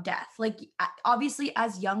about death. Like, obviously,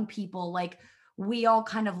 as young people, like, we all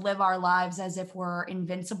kind of live our lives as if we're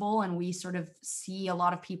invincible, and we sort of see a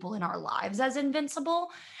lot of people in our lives as invincible.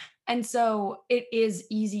 And so it is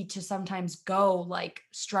easy to sometimes go like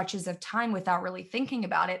stretches of time without really thinking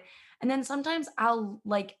about it. And then sometimes I'll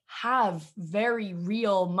like have very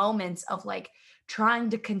real moments of like trying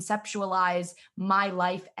to conceptualize my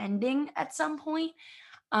life ending at some point.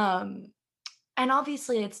 Um, and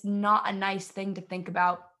obviously, it's not a nice thing to think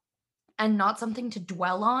about and not something to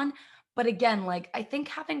dwell on. But again, like, I think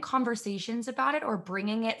having conversations about it or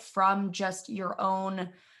bringing it from just your own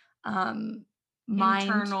um, mind,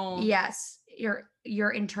 Internal. yes, your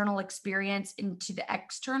internal experience into the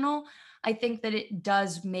external, I think that it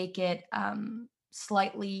does make it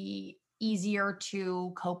slightly easier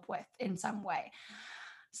to cope with in some way.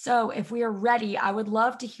 So, if we are ready, I would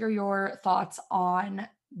love to hear your thoughts on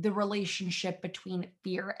the relationship between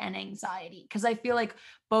fear and anxiety, because I feel like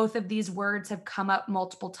both of these words have come up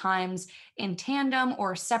multiple times in tandem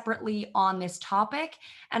or separately on this topic,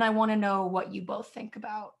 and I want to know what you both think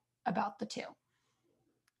about the two.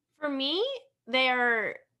 For me, they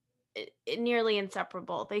are nearly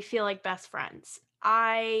inseparable. They feel like best friends.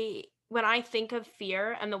 When I think of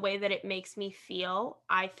fear and the way that it makes me feel,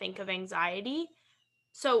 I think of anxiety.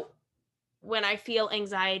 So when I feel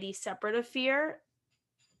anxiety separate of fear,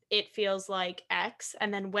 it feels like X.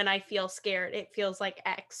 And then when I feel scared, it feels like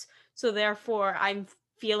X. So therefore, I'm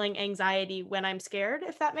feeling anxiety when I'm scared,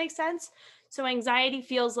 if that makes sense. So anxiety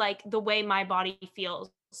feels like the way my body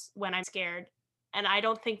feels when I'm scared. And I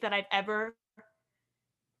don't think that I've ever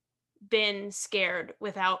been scared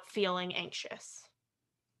without feeling anxious.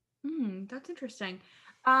 That's interesting.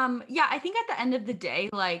 Yeah, I think at the end of the day,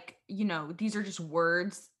 like, these are just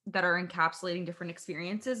words that are encapsulating different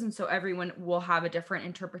experiences. And so everyone will have a different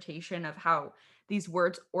interpretation of how these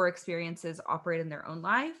words or experiences operate in their own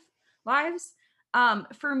lives.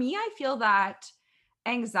 For me, I feel that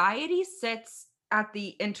anxiety sits at the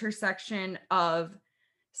intersection of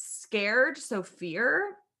scared, so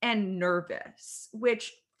fear, and nervous,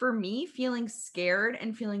 which for me, feeling scared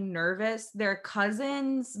and feeling nervous, they're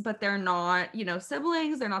cousins, but they're not,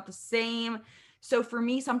 siblings, they're not the same. So for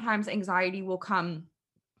me, sometimes anxiety will come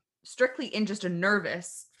strictly in just a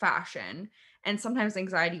nervous fashion. And sometimes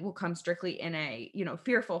anxiety will come strictly in a,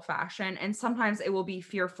 fearful fashion. And sometimes it will be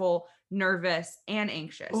fearful, nervous, and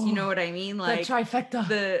anxious. You know Oh, what I mean? the Like trifecta.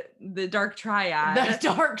 the dark triad. The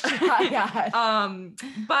dark triad.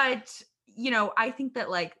 But I think that,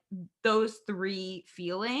 like, those three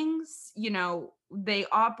feelings, they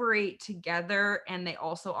operate together and they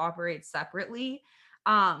also operate separately.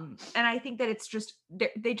 And I think that it's just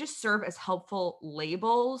they just serve as helpful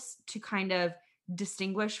labels to kind of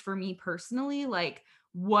distinguish, for me personally, like,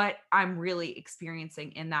 what I'm really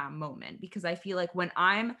experiencing in that moment. Because I feel like when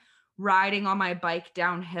I'm riding on my bike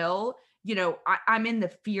downhill, I'm in the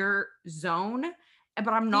fear zone,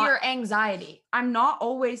 but I'm not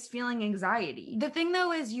always feeling anxiety. The thing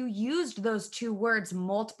though is you used those two words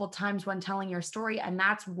multiple times when telling your story, and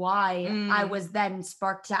that's why I was then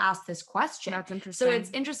sparked to ask this question. That's interesting. So it's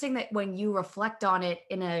interesting that when you reflect on it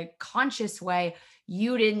in a conscious way,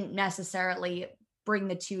 you didn't necessarily bring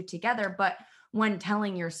the two together, but when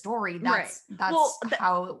telling your story, that's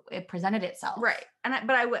how it presented itself. Right.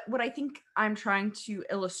 What I think I'm trying to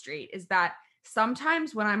illustrate is that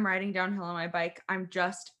sometimes when I'm riding downhill on my bike, I'm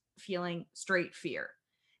just feeling straight fear.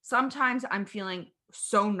 Sometimes I'm feeling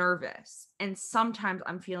so nervous, and sometimes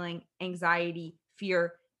I'm feeling anxiety,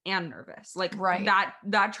 fear, and nervous. Like, Right. that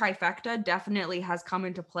trifecta definitely has come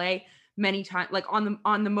into play many times, like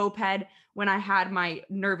on the moped when I had my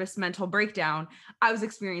nervous mental breakdown, I was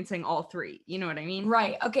experiencing all three. You know what I mean?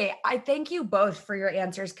 Right. Okay. I thank you both for your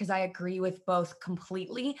answers because I agree with both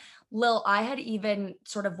completely. Lil, I had even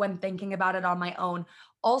sort of, when thinking about it on my own,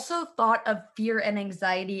 also thought of fear and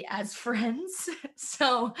anxiety as friends.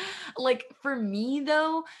 So, like, for me,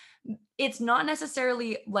 though, it's not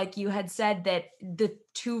necessarily like you had said that the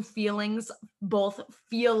two feelings both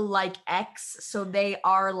feel like X. So they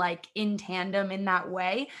are like in tandem in that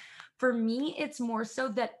way. For me, it's more so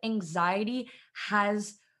that anxiety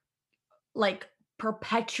has like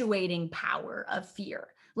perpetuating power of fear.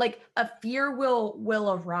 Like a fear will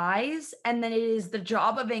arise, and then it is the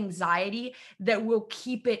job of anxiety that will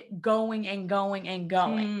keep it going and going and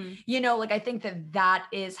going. Like I think that that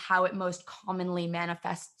is how it most commonly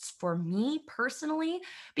manifests for me personally,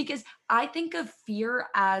 because I think of fear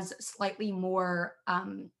as slightly more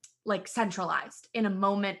like centralized in a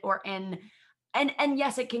moment, or in and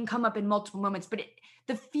yes, it can come up in multiple moments, but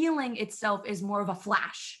the feeling itself is more of a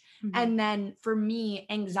flash. And then for me,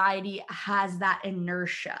 anxiety has that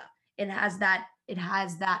inertia. It has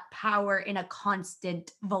that power in a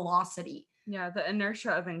constant velocity. Yeah, the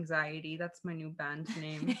inertia of anxiety. That's my new band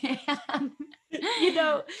name.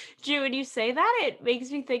 Drew, when you say that, it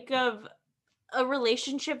makes me think of a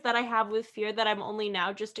relationship that I have with fear that I'm only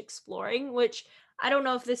now just exploring, which I don't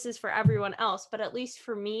know if this is for everyone else, but at least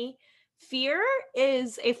for me, fear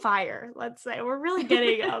is a fire. Let's say we're really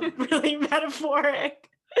getting really metaphoric.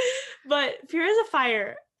 But fear is a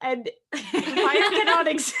fire, and the fire cannot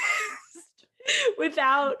exist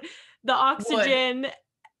without the oxygen.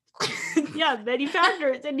 Yeah, many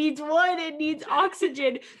factors. It needs wood, it needs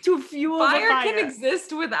oxygen to fuel the fire. Fire can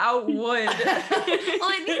exist without wood. Well,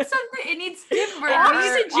 it needs something. It needs timber.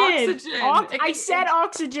 Oxygen. I said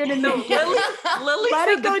oxygen in the Lily let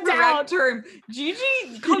said it go the correct term.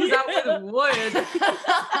 Gigi comes out with wood.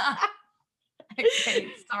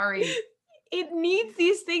 Okay, sorry. It needs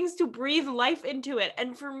these things to breathe life into it.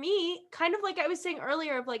 And for me, kind of like I was saying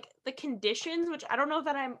earlier, of like the conditions, which I don't know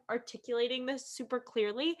that I'm articulating this super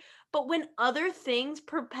clearly, but when other things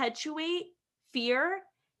perpetuate fear,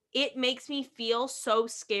 it makes me feel so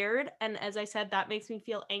scared. And as I said, that makes me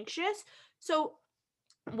feel anxious. So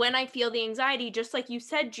when I feel the anxiety, just like you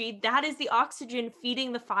said, G, that is the oxygen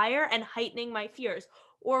feeding the fire and heightening my fears.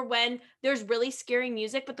 Or when there's really scary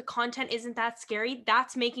music, but the content isn't that scary,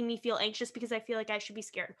 that's making me feel anxious because I feel like I should be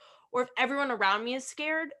scared. Or if everyone around me is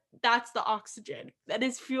scared, that's the oxygen that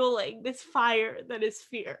is fueling this fire that is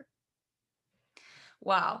fear.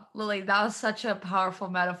 Wow, Lily, that was such a powerful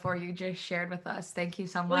metaphor you just shared with us. Thank you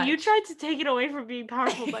so much. Well, you tried to take it away from being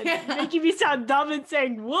powerful by making me sound dumb and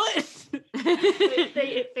saying what?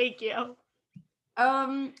 Thank you.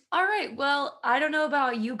 All right. Well, I don't know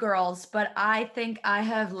about you girls, but I think I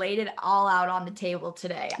have laid it all out on the table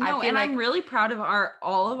today. I'm really proud of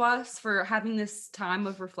all of us for having this time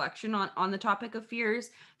of reflection on the topic of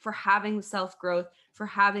fears, for having the self-growth, for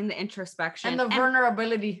having the introspection and the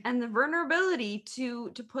vulnerability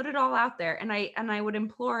to put it all out there. And I would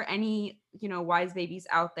implore any, wise babies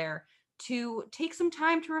out there to take some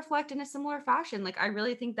time to reflect in a similar fashion. Like, I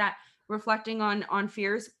really think that reflecting on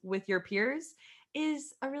fears with your peers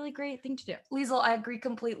is a really great thing to do. Liesl, I agree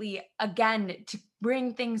completely. Again, to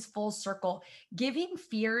bring things full circle, giving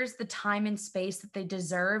fears the time and space that they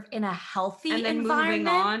deserve in a healthy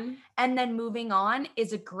environment, and then moving on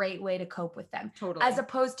is a great way to cope with them. Totally. As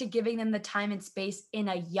opposed to giving them the time and space in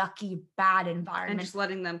a yucky, bad environment. And just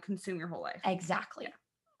letting them consume your whole life. Exactly. Yeah.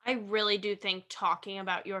 I really do think talking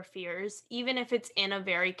about your fears, even if it's in a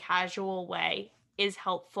very casual way, is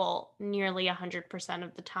helpful nearly 100%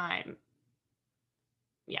 of the time.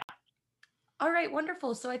 Yeah. All right,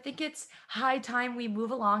 wonderful. So I think it's high time we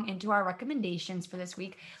move along into our recommendations for this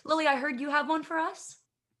week. Lily, I heard you have one for us?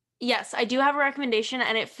 Yes, I do have a recommendation,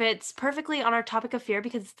 and it fits perfectly on our topic of fear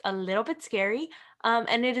because it's a little bit scary.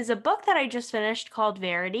 And it is a book that I just finished called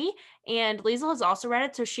Verity, and Liesl has also read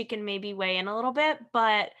it, so she can maybe weigh in a little bit.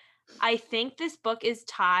 But I think this book is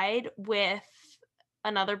tied with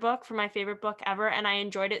another book for my favorite book ever, and I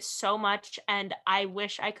enjoyed it so much, and I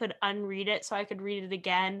wish I could unread it so I could read it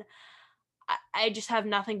again. I just have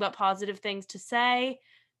nothing but positive things to say.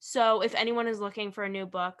 So if anyone is looking for a new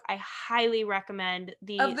book, I highly recommend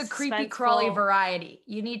of the creepy crawly variety.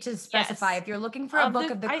 You need to specify if you're looking for a book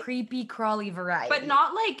of the creepy crawly variety. But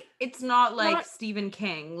it's not like Stephen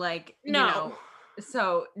King, like, no.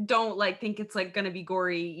 So don't think it's gonna be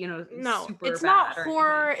gory, no, super it's bad not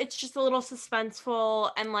horror. It's just a little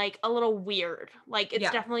suspenseful and a little weird.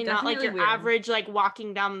 It's definitely not your weird. Average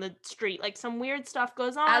walking down the street. Some weird stuff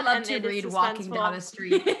goes on. I love to read walking down a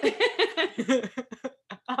street.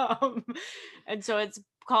 And so it's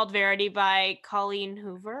called Verity by Colleen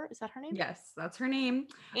Hoover. Is that her name? Yes, that's her name.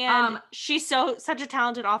 And she's such a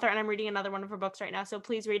talented author, and I'm reading another one of her books right now, so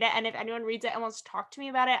please read it. And if anyone reads it and wants to talk to me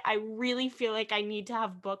about it, I really feel like I need to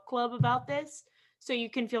have book club about this. So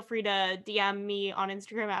you can feel free to DM me on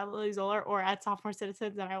Instagram at Lily Zoller or at Sophomore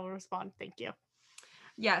Citizens, and I will respond. Thank you.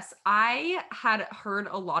 Yes, I had heard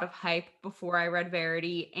a lot of hype before I read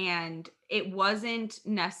Verity, and it wasn't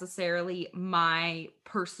necessarily my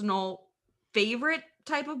personal favorite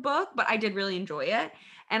type of book, but I did really enjoy it.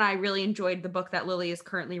 And I really enjoyed the book that Lily is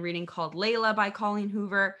currently reading called Layla by Colleen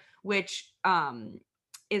Hoover, which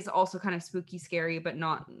is also kind of spooky, scary, but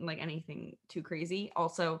not like anything too crazy.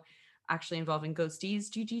 Also, actually involving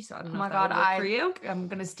ghosties, Gigi. So I don't know if that would work for you. I'm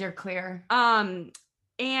gonna steer clear.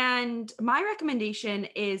 And my recommendation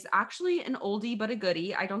is actually an oldie but a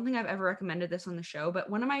goodie. I don't think I've ever recommended this on the show, but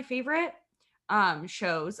one of my favorite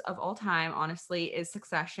shows of all time, honestly, is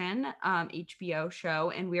Succession, HBO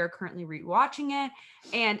show, and we are currently rewatching it.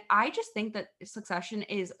 And I just think that Succession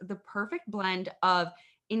is the perfect blend of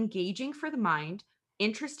engaging for the mind,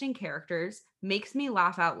 interesting characters, makes me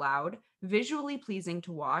laugh out loud, visually pleasing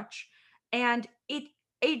to watch, and it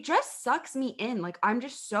just sucks me in. Like, I'm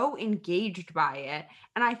just so engaged by it.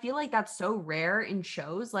 And I feel like that's so rare in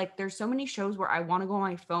shows. Like, there's so many shows where I want to go on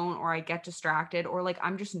my phone or I get distracted or like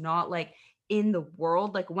I'm just not like in the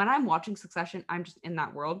world. Like when I'm watching Succession, I'm just in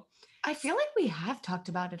that world. I feel like we have talked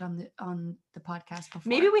about it on the podcast before.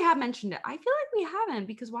 Maybe we have mentioned it. I feel like we haven't,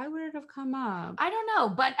 because why would it have come up? I don't know,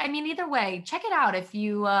 but I mean, either way, check it out if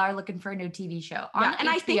you are looking for a new TV show on Yeah, and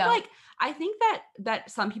HBO. I think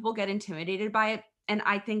that some people get intimidated by it, and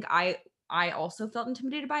I think I also felt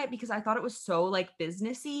intimidated by it because I thought it was so like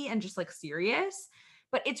businessy and just like serious,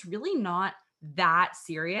 but it's really not that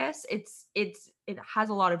serious. It has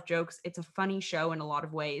a lot of jokes. It's a funny show in a lot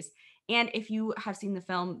of ways. And if you have seen the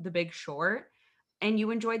film The Big Short and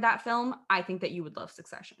you enjoyed that film, I think that you would love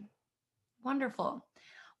Succession. Wonderful.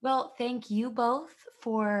 Well, thank you both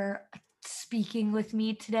for speaking with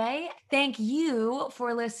me today. Thank you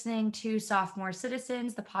for listening to Sophomore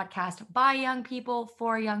Citizens, the podcast by young people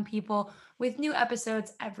for young people, with new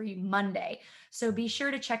episodes every Monday. So be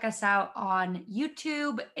sure to check us out on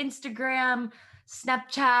YouTube, Instagram,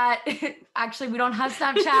 Snapchat. Actually, we don't have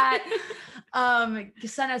Snapchat.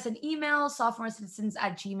 Send us an email,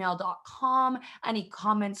 sophomorecitizens@gmail.com. Any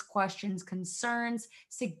comments, questions, concerns,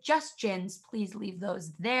 suggestions, please leave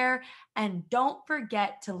those there. And don't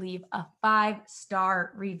forget to leave a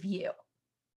 5-star review.